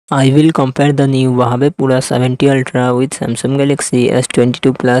I will compare the new Huawei Pura 70 Ultra with Samsung Galaxy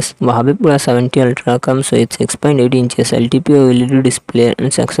S22 Plus. Huawei Pura 70 Ultra comes with 6.8 inches LTPO OLED display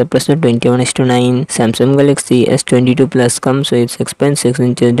and success ratio 21:9. Samsung Galaxy S22 Plus comes with 6.6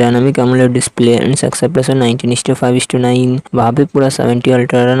 inches dynamic AMOLED display and success ratio 19:5:9. Huawei Pura 70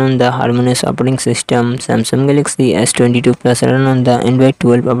 Ultra run on the Harmonious operating system. Samsung Galaxy S22 Plus run on the Android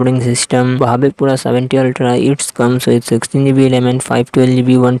 12 operating system. Huawei Pura 70 Ultra it comes with 16GB RAM and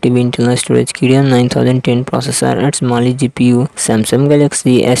 512GB 1TB internal storage, Kirin 9010 processor and Mali GPU. Samsung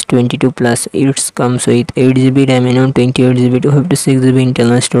Galaxy S22 Plus it comes with 8GB RAM and 28GB 256GB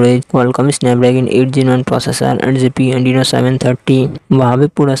internal storage, Qualcomm Snapdragon 8 Gen 1 processor and GPU Adreno 730. Huawei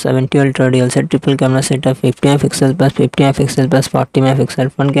Pura 70 Ultra real set triple camera setup 50MP plus 50MP plus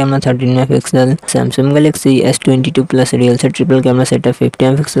 40MP, front camera 13MP. Samsung Galaxy S22 Plus real set triple camera setup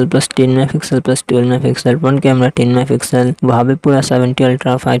 50MP plus 10MP plus 12MP, front camera 10MP. Huawei Pura 70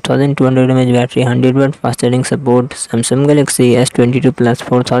 Ultra 5200 mAh battery, 100W fast charging support. Samsung Galaxy S22 Plus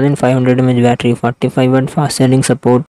 4500 mAh battery, 45W fast charging support.